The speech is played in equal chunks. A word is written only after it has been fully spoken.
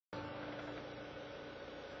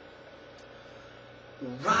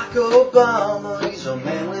Barack Obama, he's a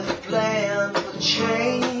man with a plan for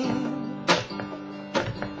change.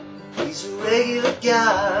 He's a regular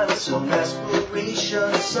guy with some aspiration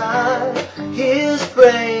inside his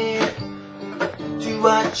brain. Do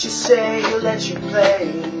what you say, he'll let you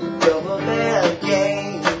play government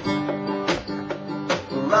game.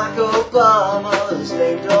 Barack Obama, his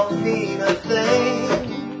name don't mean a thing.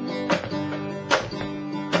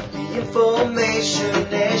 The information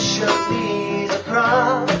nation needs a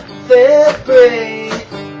prophet brain.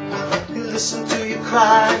 He'll listen to you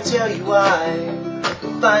cry and tell you why.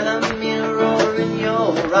 Find a mirror in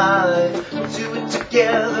your eye. We'll do it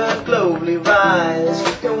together, globally rise.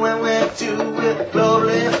 And when we do it,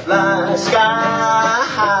 globally fly sky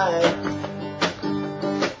high.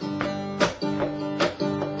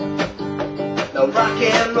 Now rock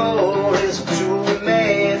and roll is a tool we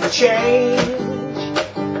made to change.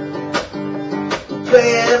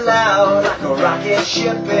 Play it loud like a rocket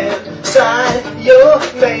ship inside your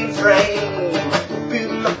mainframe.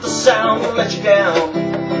 Building up the sound will let you down.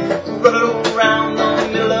 Running around the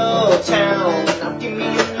middle of town. Now give me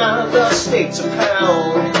another state to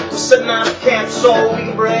pound. We're setting out camp so we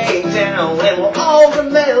can break down. And we'll all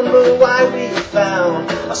remember why we found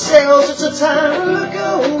ourselves. It's a time to look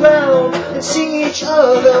around and see each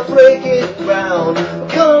other breaking ground. We'll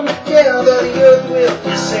come together, the earth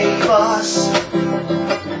will save us.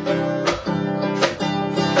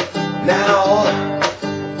 Now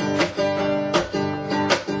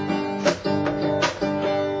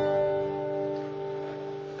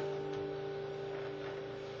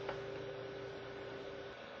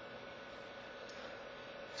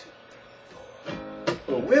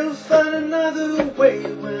we'll find another way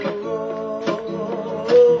we'll roll.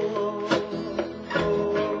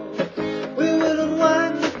 We will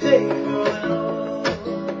unwind the day going on.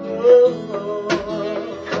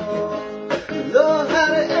 Know how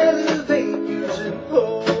to elevate using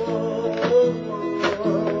hope.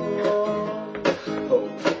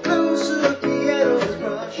 Hold close to the piano is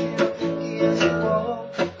brushing pinky as you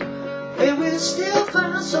walk. And we'll still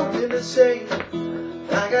find something to say.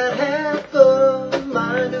 I got half a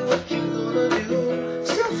mind to what you gonna do.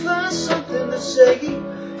 Still find something to say.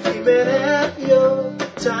 Even half your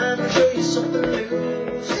time to show you something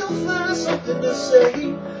new. Still find something to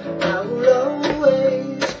say. I will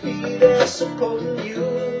always be there supporting you.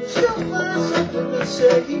 Still find something to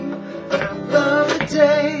say. I love the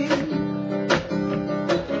day.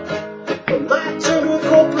 When my turn to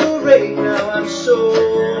incorporate, now I'm so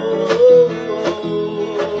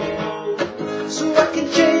I can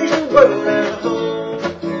change the world at home.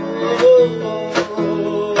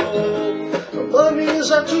 Money is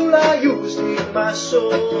a tool I use to eat my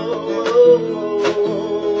soul.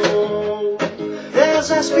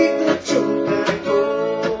 As I speak the truth, there it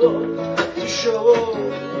goes to show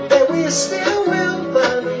that we still will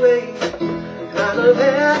find a way out of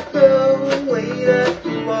that the way that the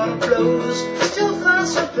water flows. Still find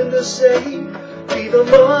something to say. Be the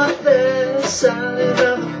moth that's silent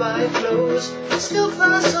and the fire glows. Still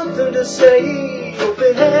find something to say.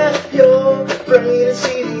 Open half your brain and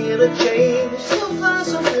see the interchange. Still find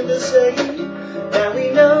something to say. Now we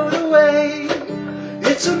know the way.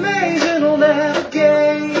 It's amazing on that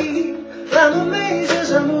game. I'm amazed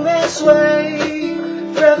as I move and sway.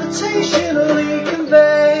 Gravitationally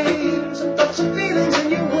convey some thoughts and feelings in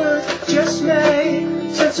your words just made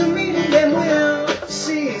sense of meaning, and we'll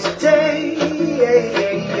seize the day.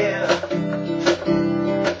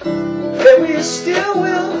 And we still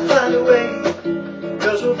will find a way,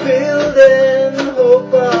 'cause we're building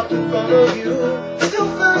hope up in front of you. Still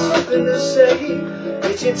find something to say.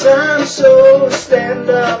 It's your time, so stand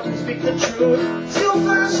up and speak the truth. Still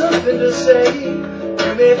find something to say.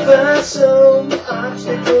 You may find some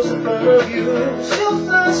obstacles in front of you. Still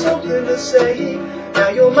find something to say. Now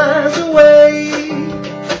your mind's away.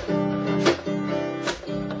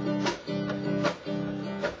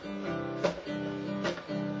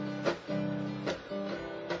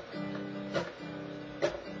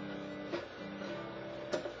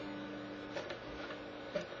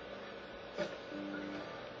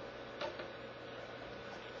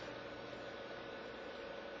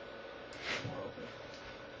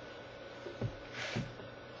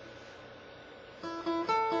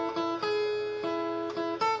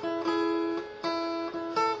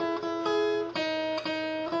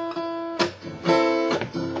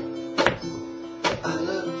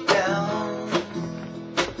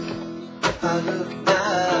 I look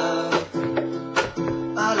out,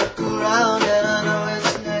 I look around and I know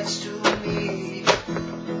it's next to me.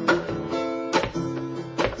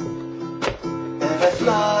 And I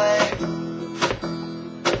fly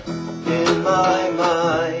in my mind.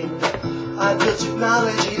 the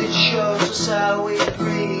technology that shows us how we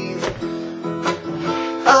breathe.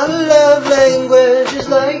 Our love language is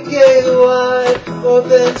like a wide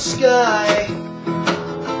open sky.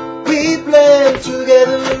 We blend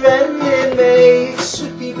together and it makes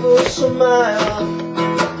people smile.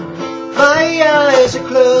 My eyes are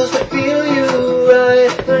closed, I feel you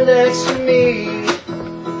right next to me.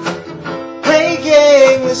 Hey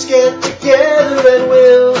gang, let's get together and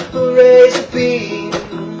we'll raise a beam.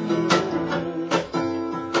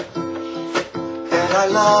 And I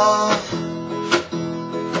love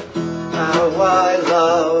how I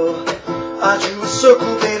love. I drew a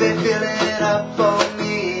circle, baby, fill it up for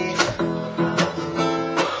me.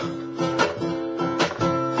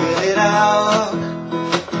 Fill it out,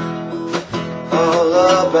 all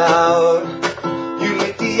about. You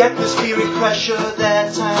make the atmospheric pressure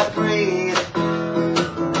that I breathe.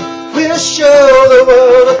 We'll show the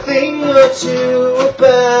world a thing or two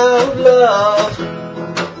about love.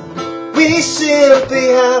 We simply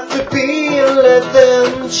have to be and let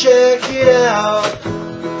them check it out.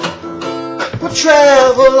 We'll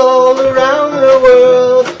travel all around the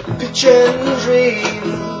world, pitching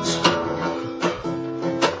dreams.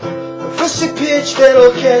 First we pitch, then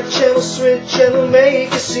we'll catch, and we'll switch, and we'll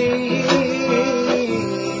make a scene.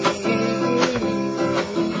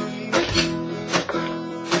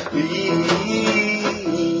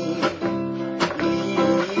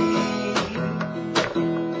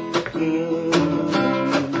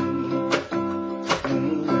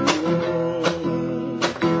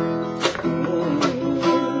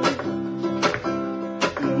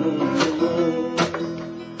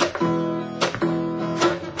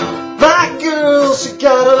 My girl's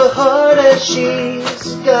got a heart and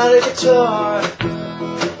she's got a guitar.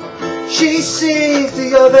 She sings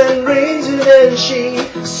the oven rings and then she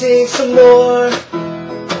sings some more.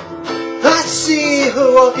 I see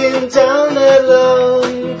her walking down that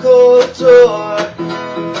long corridor.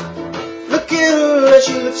 Look at her as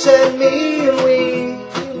she looks at me and we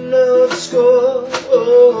know the score.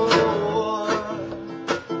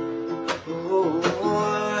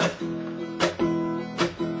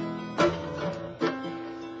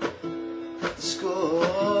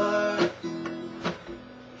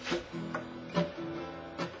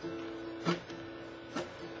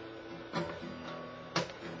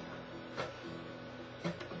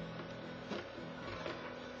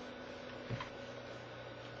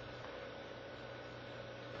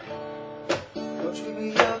 Don't treat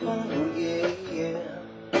me up on the yeah.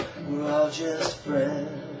 We're all just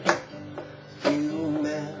friends. You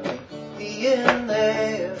marry me in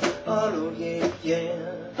there. Oh yeah, yeah.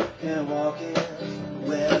 And walking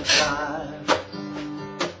when time.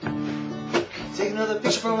 Take another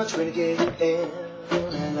picture from a renegade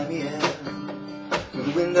and let me in through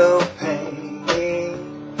the window pane.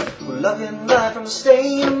 We're loving life from the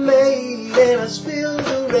stain made, and I spill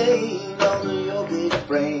the rain onto your big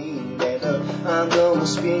brain. I'm gonna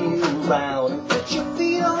spin you round and put your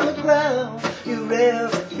feet on the ground. You're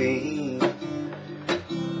everything,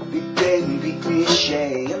 big baby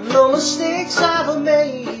cliche, and no mistakes I've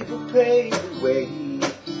made will pave the way.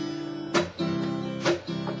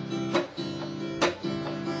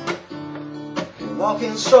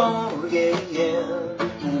 Walking strong again,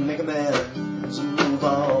 and make amends and move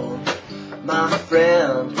on, my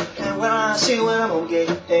friend. And when I see when I'm gonna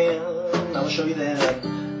get down, I'll show you that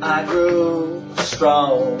I grew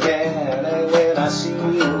strong, and when I see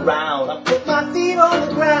you around, I put my feet on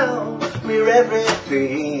the ground. We're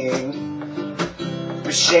everything.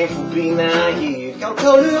 We're shameful being naive. Your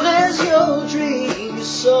color as your dream. You're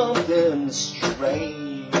something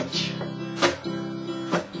strange.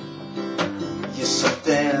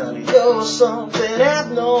 You're something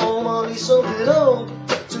abnormally, something old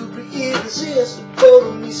to irresistible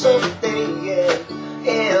to me someday, yeah.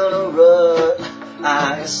 In a rut,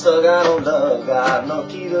 I get stuck, I don't love, got no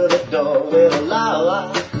key to the door, little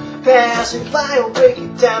la passing by will break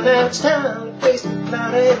it down. Now it's time to face the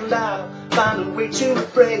cloud and I'll find a way to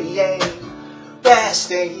pray, yeah. Last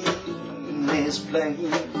day is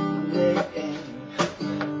playing,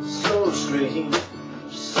 so strange,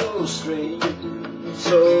 so strange,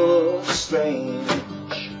 so strange.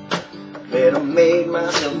 Better make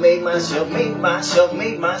myself, make myself, make myself,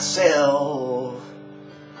 make myself.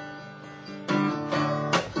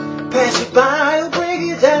 Pass it by, I'll break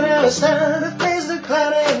it down. Now it's time to face the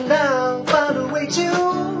cloud and I'll find a way to,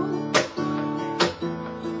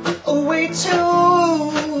 a way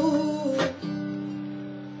to.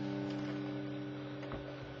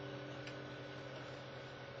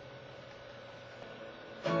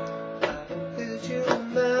 You a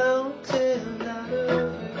mountain out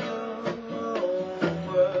of your own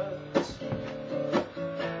words.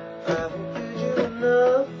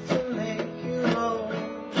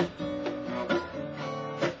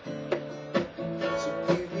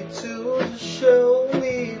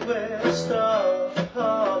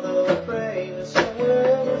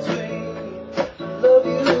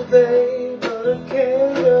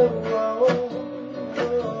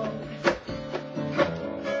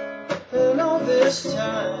 this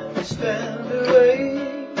time we spend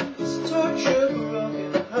away, this torture,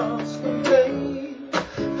 broken hearts and pain.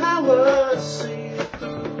 How I see it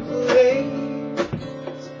through the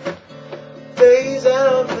haze, phase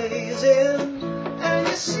out, phase in, and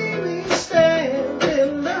you see me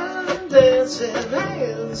standing there, dancing,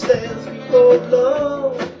 handstands before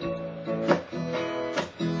love.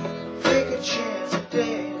 Take a chance to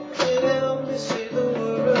dance and help me see the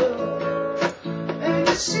world. And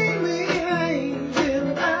you see me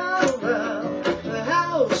hanging out around the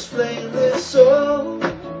house playing this song.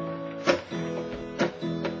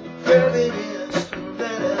 Grab an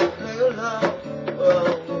instrument and play along.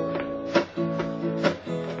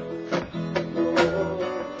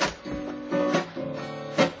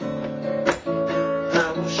 I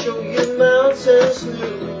will show you mountains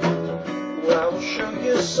new, I will show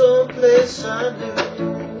you someplace I knew.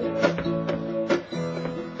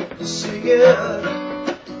 Sing it,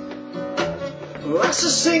 I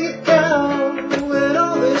should sing it down when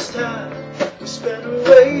all this time we spent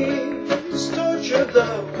away, this tortured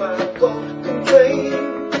love I won't complain.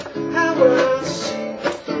 How I see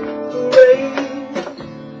through the rain,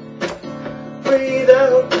 breathe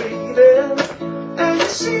out, breathe in, and you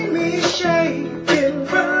see me shaking,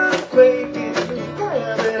 quaking,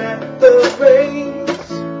 grabbing at the reins.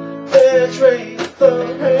 Their train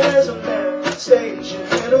thought has a landing station,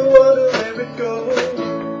 and I wonder where it goes.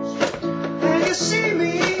 And you see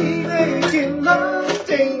me making no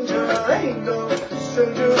danger, I ain't no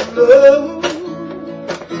stranger to love,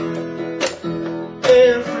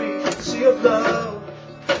 and frequency of love.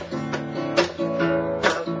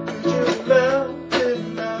 How could you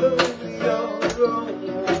mountain out of your own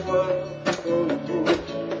world?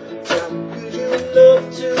 How could you love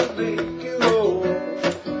to make you whole?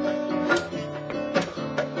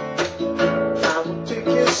 I will take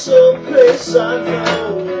you someplace I know.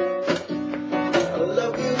 I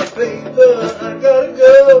love you, baby, but I gotta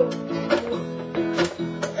go,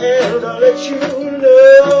 and I'll let you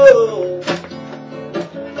know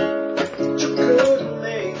that you couldn't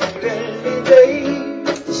make it any day.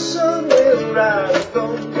 The sun will rise,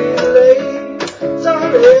 don't be late.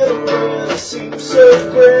 Darling, the world seems so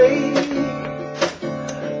great.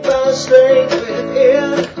 Find strength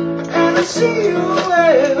within, and I see you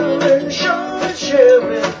well and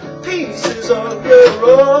sharing pieces of your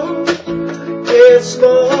own. Get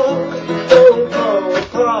small, don't fall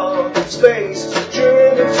apart, space is a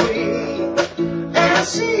journey between. And I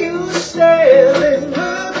see you standing,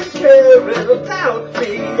 loving, caring about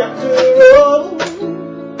me after all.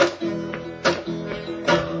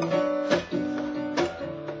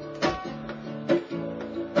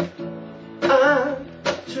 I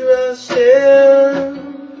trust in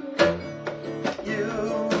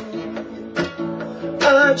you, I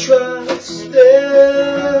trust in,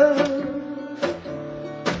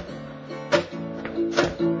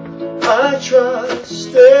 I trust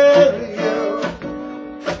in you,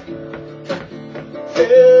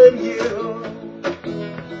 in you,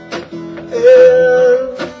 in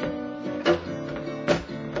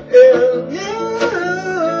you.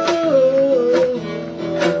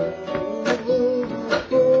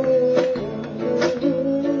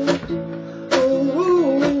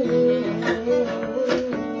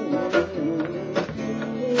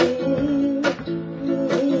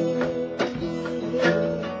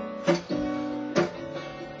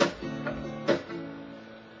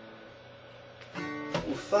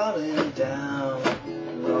 We're falling down,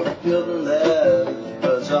 we're building there,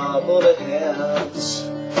 birds are bullet heads.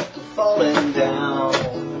 We're falling down,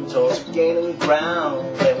 towards gaining ground,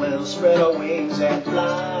 and we'll spread our wings and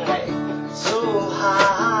fly so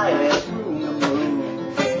high, there's room to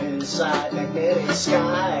move inside magnetic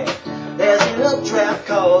sky. There's an updraft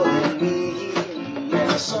calling me,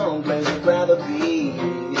 and someplace I'd rather be.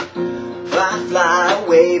 I fly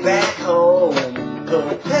away back home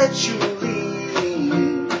perpetually,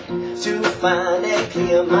 to find and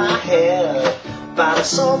clear my head by the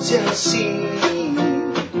salting sea.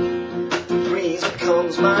 The breeze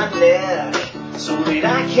becomes my neck so that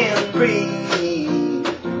I can breathe.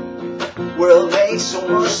 World makes so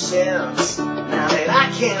much sense now that I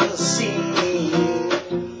can see.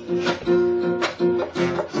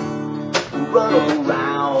 Run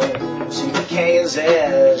around to the canyon's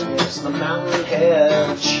edge, miss the mountain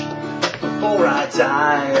hedge before I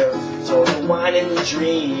dive toward the winding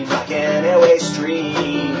dream like an airway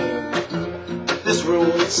stream. This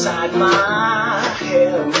room inside my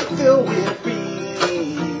head will fill with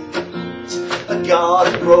reeds, a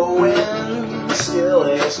garden growing still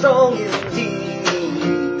and strong indeed.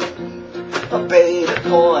 A babe that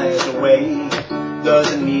poised away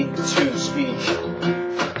doesn't need to speak.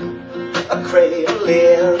 A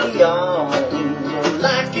cradling on a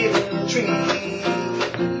life-giving tree,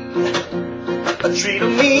 a tree to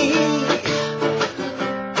me.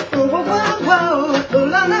 Whoa, whoa, whoa,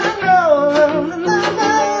 la, la, la, la, la,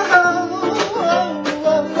 la, whoa,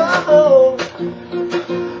 whoa, whoa,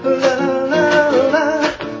 la, la, la,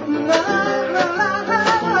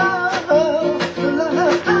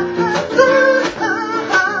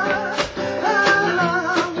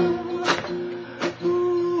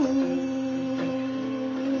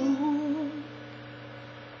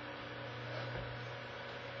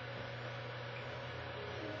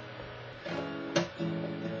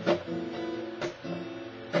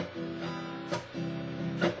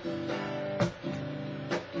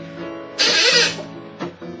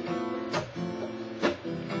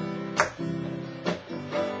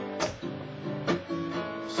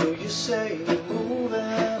 So you say you're moving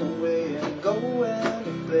away and going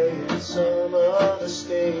to play some other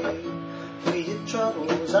state. We had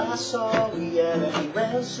troubles, I saw we had, and we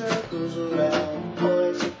ran circles around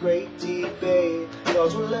points of great debate.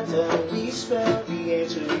 Gods were let down, we spelled the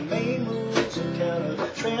answer, we made moves and counter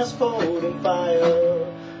transport and fire.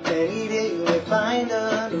 Any day we find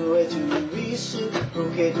a new way to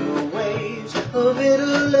reciprocate the waves of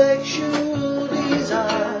intellectual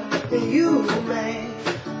desire. And you may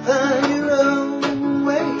find your own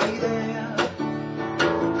way there.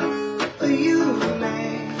 You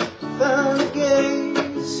may find a gay,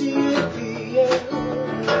 see it clear.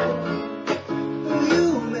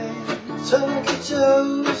 You may tuck your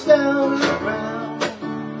toes down the ground.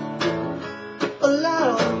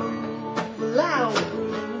 Allow to move, allow to groove.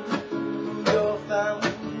 You're found,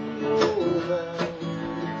 you're found.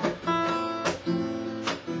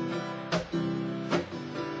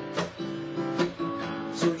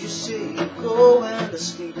 So you say you're going to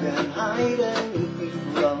sleep and hide and you feel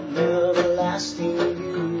from everlasting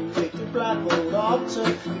view. Take the blindfold off,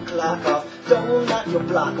 turn your clock off, don't knock your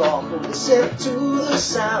block off. Listen to the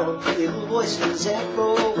sound, little voices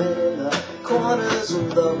echoing in the corners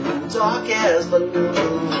of the room, dark as the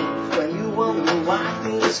moon. When you wonder why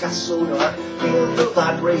things got so dark, feel the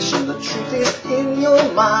vibration, the truth is in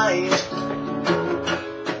your mind.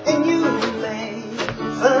 And you may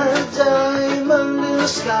find a diamond in the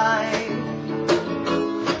sky.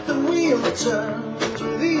 The wheel turns,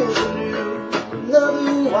 reveals a new,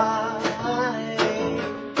 another why.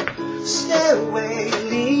 Stairway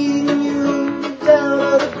leading you down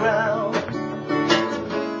to the ground.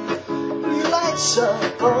 You lights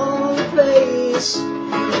up on the place you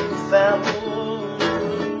found.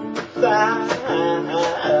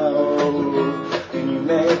 And you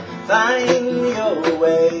may find your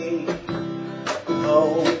way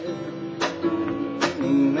home. You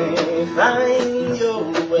may find your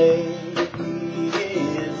way.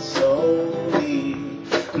 It's only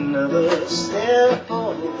another step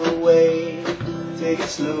on the way. Take it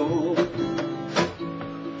slow,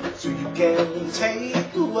 so you can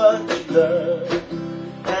take what you learn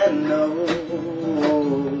and know.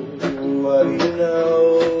 What do you know?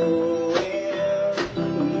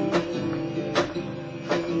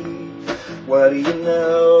 What do you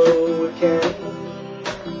know? It can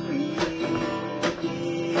be.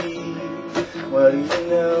 What do you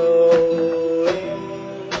know?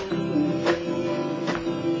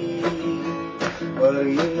 What do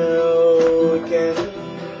you know? It can be.